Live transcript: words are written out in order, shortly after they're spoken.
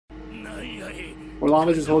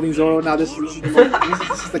Orlamas is holding Zoro. Now this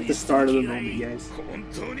is like the start of the moment, guys.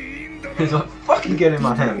 He's like, fucking get in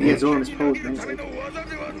my hand. Yeah, Zoro in his pose, man.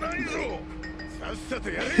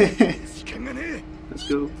 Let's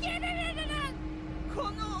go.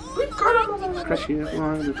 Crush you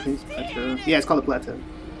along the Prince Plateau. Yeah, it's called the Plateau.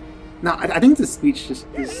 Now, I think the speech just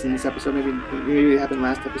is in this episode. Maybe it happened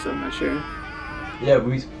last episode. I'm not sure. Yeah,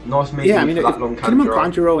 nice meeting I mean, for if that long Kinemon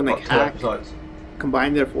Kanjuro and like two Hack episodes.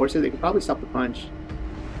 combine their forces, they could probably stop the punch.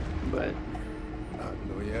 But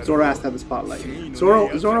Zoro has to have the spotlight.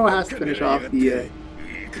 Zoro has to finish off the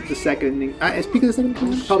second. Is Pika the second?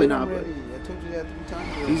 Probably not, but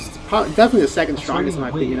he's definitely the second strongest in my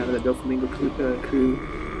opinion out of the Doflamingo crew.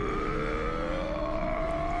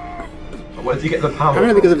 Where did you get the power?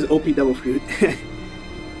 Primarily because of his OP double fruit.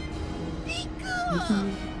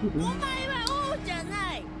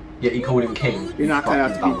 Yeah, he called him king. You're not cut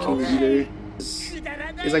out to be king either.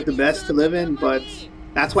 It's like the best to live in, but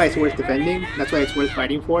that's why it's worth defending. That's why it's worth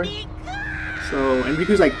fighting for. So, and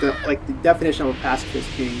Riku's like the definition of a pacifist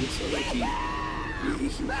king. So like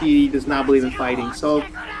he does not believe in fighting. So,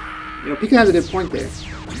 you know, Pika has a good point there.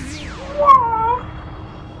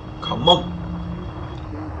 Come on.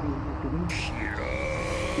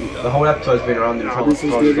 The whole episode's been around this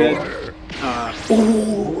is good.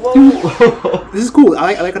 This is cool.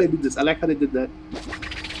 I like how they did this. I like how they did that.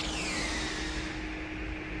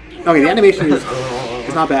 Okay, the animation is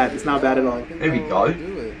it's not bad. It's not bad at all. There we go.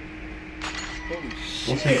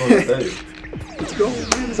 What's he gonna do? Let's go.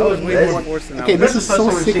 Okay, okay, this is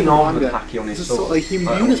so sick in the manga. This is so like he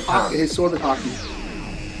imbued his sword with hockey.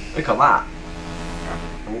 Look at that.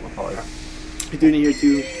 You're doing it here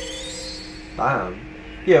too. Damn.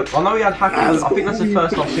 Yeah, I know he had hacking. I think that's the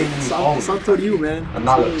first I've seen him on. Santo Ryu, man. And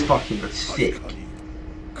that looks fucking sick.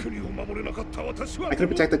 I could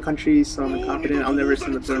protect the country, so I'm confident I'll never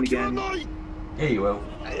send the throne again. Yeah, you will.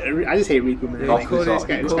 I just hate Riku, man. Like, this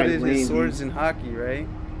guy's lame. His swords in hockey, right?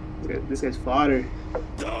 This guy's fodder.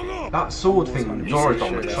 That sword thing Zoro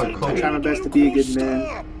done looks so cool. I'm trying my best to be a good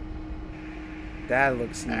man. That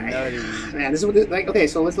looks nutty. Man, this is what like. Okay,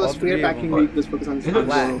 so let's forget back King Riku. Let's focus on this. It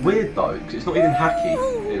looks weird though, because it's not even hacky.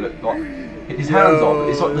 It looks like his hands are.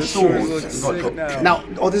 It's like the sword. It's like now,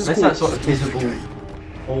 this is cool. That's that sort of visible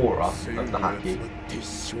aura of the haki.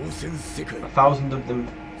 1,000 of them.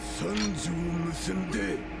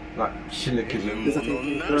 Like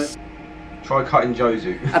Shilakism. Try cutting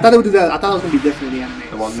Jozu. I thought they would do that. I thought it was gonna be different in the anime.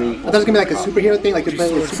 The one I thought it was gonna be like a superhero thing, like a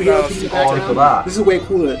superhero thing. Look at that. This is way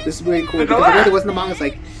cooler. This is way cooler because the way it was in the manga, it's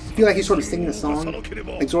like I feel like he's sort of singing a song,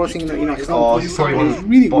 like Zoro singing, you know, his own song. It's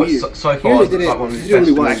really weird. So Here far, they did it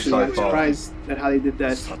really well. Actually, I'm surprised at how they did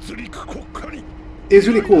that. It was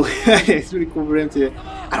really cool. It's really cool for him to.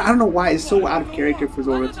 I don't know why it's so out of character for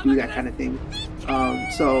Zoro to do that kind of thing.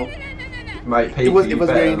 So. Mate, it was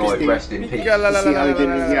very interesting. Like, rest in peace. To see how they did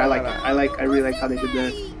it. Yeah, I really like how they did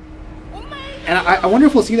that. And I wonder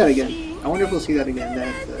if we'll see that again.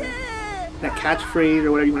 That catchphrase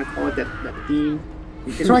or whatever you want to call it, that theme.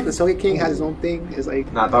 It's sort of like the Soge King has his own thing. It's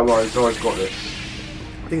like nah, don't worry, Zoro's got this.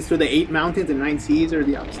 I think it's through the 8 mountains and 9 seas, or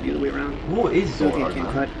the opposite, the other way around. What is Zoro?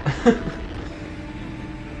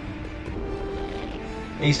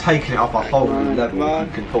 He's taking it up a whole new level. If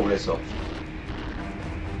you can pull this off.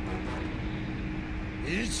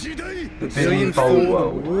 The billion-fold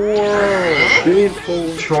world.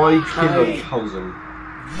 Billion-fold. Tri-Kibble-Cousin.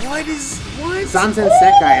 What? Zanzen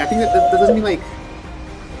Sekai. I think that doesn't mean like.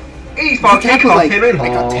 He's fucking like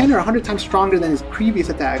 10 or 100 times stronger than his previous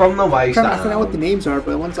attack. From the waist down. I forgot what the names are,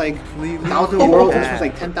 but one's like 1,000 worlds. This was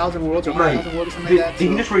like 10,000 worlds or 100,000 worlds or something like that. He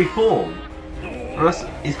can just reform. Unless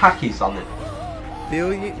his hacky's done it.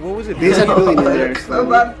 Billion? What was it? They said billion in there. So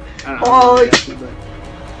bad.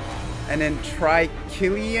 And then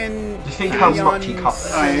Killian. Just think how much he cut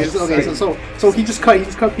there. Okay, so he just cut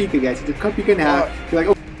Pika, guys. He just cut Pika in half. You're like,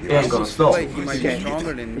 oh. He ain't gonna stop. Like he might be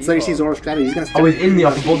stronger than so you see Zoro's strategy. He's gonna start. Oh, he's in the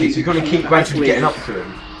upper body, so he's gonna keep gradually getting up to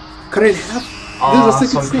him. Cut it in half. This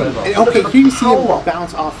is a sick thing. Okay, here you see him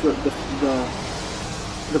bounce off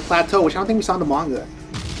the plateau, which I don't think we saw in the manga.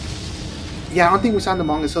 Yeah, I don't think we saw in the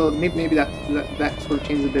manga, so maybe that sort of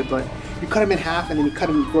changes a bit, but you cut him in half and then you cut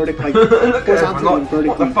him vertically, like horizontally and vertically.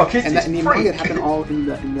 What the fuck is this? And the manga happened all in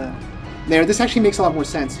the there. This actually makes a lot more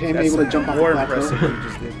sense. Him able to jump off the plateau. That's more impressive you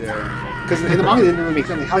just did there. Because in the manga it didn't really make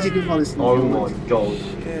sense. Like, how is he doing all this? Oh my god.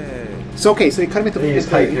 Yeah. So okay, so you cut him into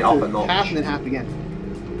half and then half again.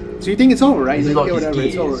 So you think it's over, right? He's like his whatever, gears,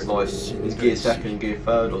 it's over. like his gear second, gear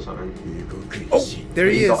third or something. Oh, there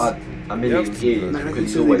he is. He's got a million gears because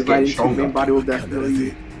he's always getting stronger. Like body will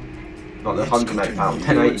definitely. the 108 pound,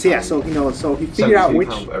 1080. So yeah, so you know, so he figured out which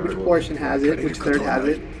portion has it, which third has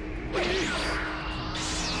it.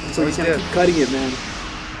 So he's gonna keep cutting it, man.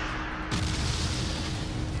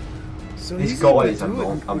 So This he's guy able to is do a it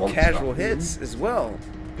with monster. casual hits as well.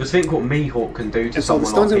 Just think what Mihawk can do to And so the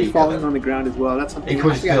someone stones like are falling Pika. on the ground as well. That's something He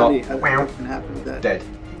could I just forgot be how like, wow, can happen with that. dead.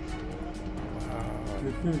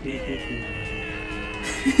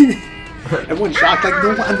 Everyone's shocked. Like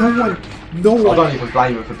no I one don't even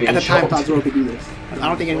blame him for being at the time shocked. thought Zoro could do this. I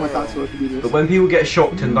don't think anyone thought Zoro could do this. But when people get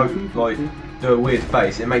shocked and don't like do a weird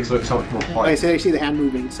face, it makes it look so much more Okay, hype. so you see the hand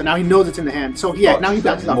moving. So now he knows it's in the hand. So yeah, Like, now he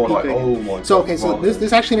bounces off more like, Pika. oh my So okay, so God.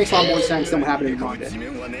 this actually makes a lot more sense than what happened in the manga.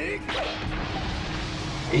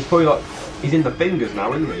 He's probably like, he's in the fingers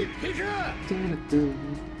now, isn't he?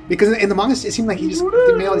 Because in the manga, it seemed like he just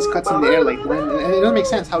made all these cuts in the air, like when, and it doesn't make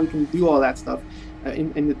sense how he can do all that stuff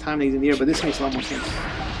in the time that he's in the air. But this makes a lot more sense.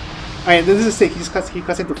 Alright, this is sick. He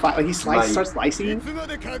cuts into five. Like he starts slicing it.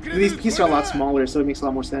 These pieces are a lot smaller, so it makes a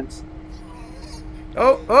lot more sense.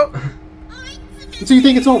 Oh, oh! And so you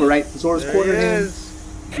think it's over, right? Zoro's There cornered it him.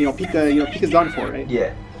 is. Pika's done for, right?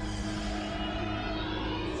 Yeah.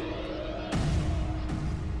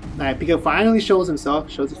 Alright, Pika finally shows himself,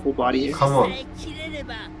 shows his full body here. Come on.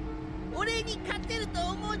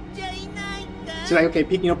 So like, okay,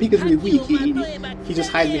 Pika's really weak. He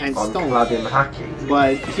just hides behind I'm stone. glad him hacky.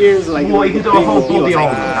 But here's like What, he the could do a big whole deal. body It's like,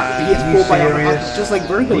 armor hack? he gets Are you full body armor, serious? just like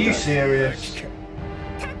Virgo Are you does. serious?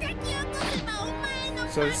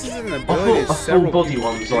 So this is an I ability thought that a full several body people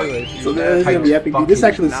one's do like. if So you this is have gonna be epic. Dude. This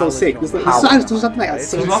actually is so sick. This is something like a It's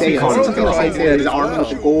Saint lucky Seiya. card. It's something like Saint Seiya. His It's armor with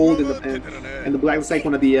the gold and the black. It's like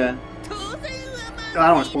one of the. I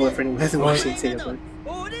don't want to spoil it for anyone who hasn't watched Saint Seiya, but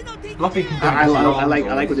Fluffy can do I like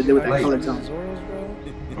what they did with that Like, color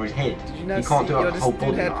tone. or his head. Did you He not can't see? do it Yo, with the whole this dude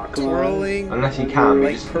body. had Come on. twirling, Unless he can, he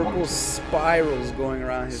like just purple wants spirals going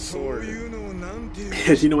around his sword.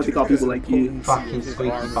 Because you know what they call people like you. fucking squeaky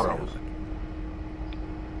barrels.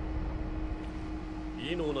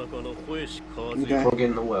 Okay. Frog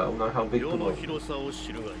in the world, know how big the world is.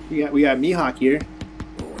 We got Mihawk here.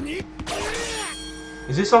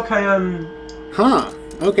 Is this okay, Huh.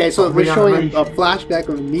 Okay, so Oh, we're showing a reanimation. flashback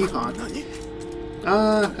of Mihawk.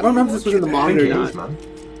 I don't remember if this was in the I manga think or it not. is, man.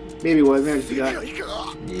 Maybe it was. Maybe I forgot.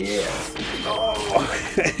 Yeah.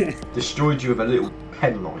 Destroyed you with a little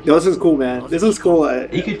penknife. Yo, this is cool, man. This is cool.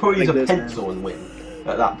 He could probably like use a this, man. pencil and win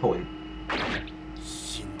at that point.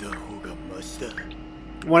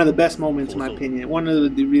 One of the best moments, in my opinion. One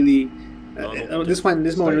of the really. This moment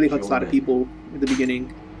really hurts a lot of people at the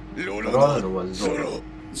beginning. But I don't know what Zoro.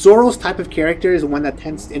 Zoro's type of character is one that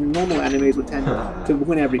tends, in normal animes, would tend to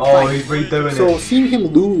win every Oh, fight. he's redoing So it. seeing him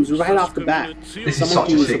lose right off the bat, This is someone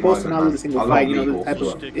such who a was sick supposed to moment, not lose a man. single I fight, love the Mihawk type as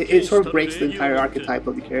of well. it sort of breaks the entire archetype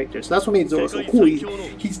of the character. So that's what made Zoro so cool.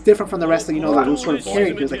 He's different from the rest of those sort of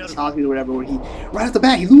characters like Sasuke or whatever, where he right off the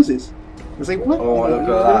bat he loses. It's like what? Oh, You look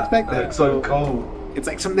didn't at expect that. that. Looks so cool. It's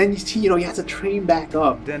like some then you see he has to train back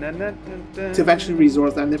up to eventually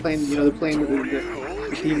resort them. They're playing with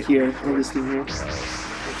the theme here, or this theme here.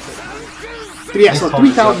 But yeah, so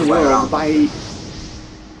 3,000 worlds by.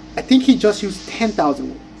 I think he just used 10,000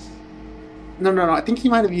 worlds. No. I think he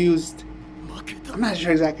might have used. I'm not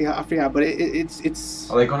sure exactly how. I forgot, but it's.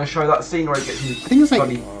 Are they going to show that scene where he gets his I think it's like-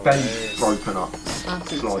 bloody belly broken up,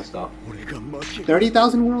 sliced up?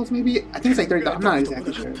 30,000 worlds, maybe. I think it's like 30,000. I'm not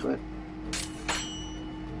exactly sure, but.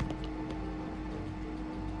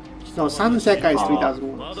 No, Simon Sekai is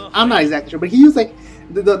 3,000 worlds. I'm not exactly sure, but he used like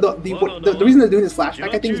the reason they're doing this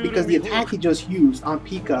flashback, I think, is because the attack he just used on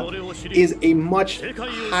Pika is a much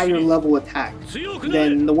higher level attack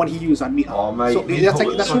than the one he used on Mihawk. Oh, mate, so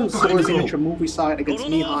that's so one of Zoro's cool. signature move. We saw it against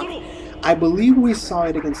Mihawk. I believe we saw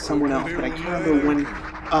it against someone else, but I can't remember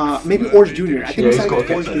when. Maybe Orange Jr. I think Yeah, we he's saw it got to against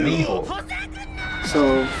get Orange to Jr. Mihawk.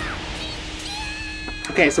 So.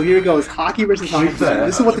 Okay, so here it goes. Hockey versus Hockey. fair.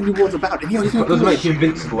 This is what the new world's about. And he's It doing doesn't cool. make you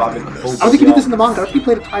invincible having the full I don't think you did this in the body manga. I think you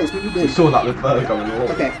played it twice. Maybe you armor. We did. saw that with Virgo and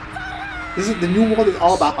all. Okay. This is the new world is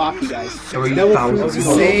all about hockey, guys. 3,000 Devil fruits,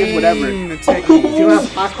 worlds. Saiyan, whatever. If you don't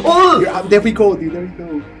have hockey, Oh! there we go, dude. There we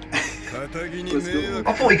go. Let's go.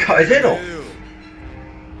 I thought he cut his head off.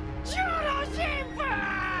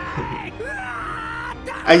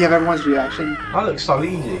 I have everyone's reaction. That looks so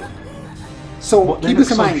easy. So What, they keep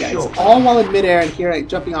this in look so mind, guys. short. All while in midair and here, like,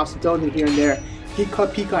 jumping off stones and here and there, he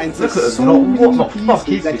cut Pika into Look at so him. many What the fuck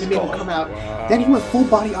pieces is that he this made him guy? come out. Then he went full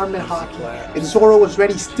body armor hockey, and Zoro was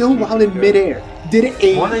ready still while in midair. Did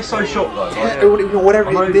a Why are they so short though? Like, or whatever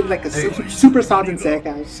I'm he did, like a super Saiyan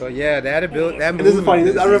Sekai. So yeah, that ability, that And this is move funny.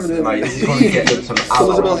 I remember this. Mate, this is gonna get them some So it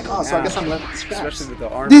was about allies. like, oh, so I guess I'm left with scraps. especially with the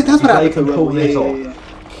armor. Dude, that's what They happened to can pull Rebel. this Yeah, off. yeah, yeah.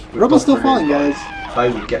 With Rebel's still Buster falling, Red, guys. They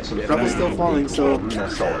would get some. Rebel's still falling, so- on their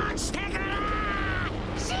side.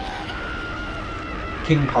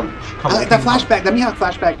 King Punch. That flashback, that Mihawk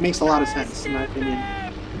flashback makes a lot of sense in my opinion.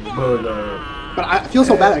 But I feel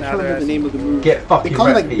so bad. I can't remember the name of the movie. Get fucking They call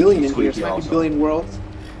it like wrecked, Billion in squeaky here. It's like arsehole. Billion Worlds,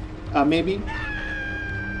 maybe.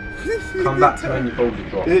 Come back to when you fold the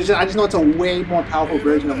drop. I just know it's a way more powerful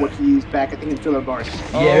version of what he used back, I think, in Thriller Bark.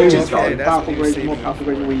 Yeah, it was Just okay, a that's powerful what you version, say, more man. powerful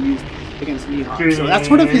version of what he used against Mihawk. So that's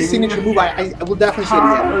sort of his signature move. I will definitely say it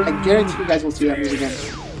again. I guarantee you guys will see that move again.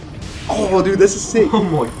 Oh, dude, this is sick. Oh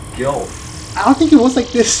my god. I don't think it looks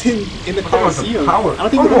like this in the Colosseum. I don't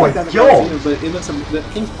think it looks like that in the Colosseum, but it looks. The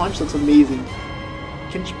King's Punch looks amazing.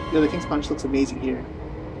 The King's Punch looks amazing here.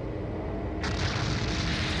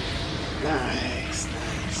 Nice.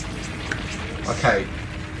 Okay.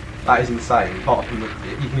 That is insane. Apart from you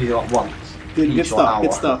can use it like once. Dude, good each stuff. hour.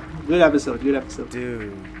 Good stuff. Good episode. Good episode.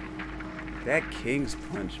 Dude, that King's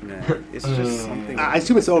Punch, man. It's just something. I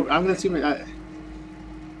assume it's over. I'm gonna assume it.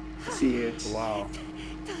 Let's see here. Wow.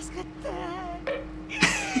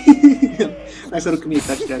 Nice little comedic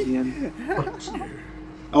touch at the end.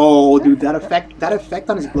 Oh, dude, that effect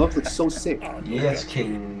on his gloves looks so sick. Yes,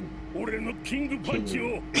 King.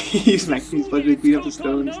 He smacked his punch to beat up the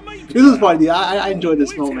stones. This was funny. I enjoyed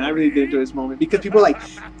this moment. I really did enjoy this moment because people are like,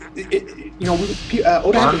 you know,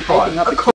 Oda had been hyping up the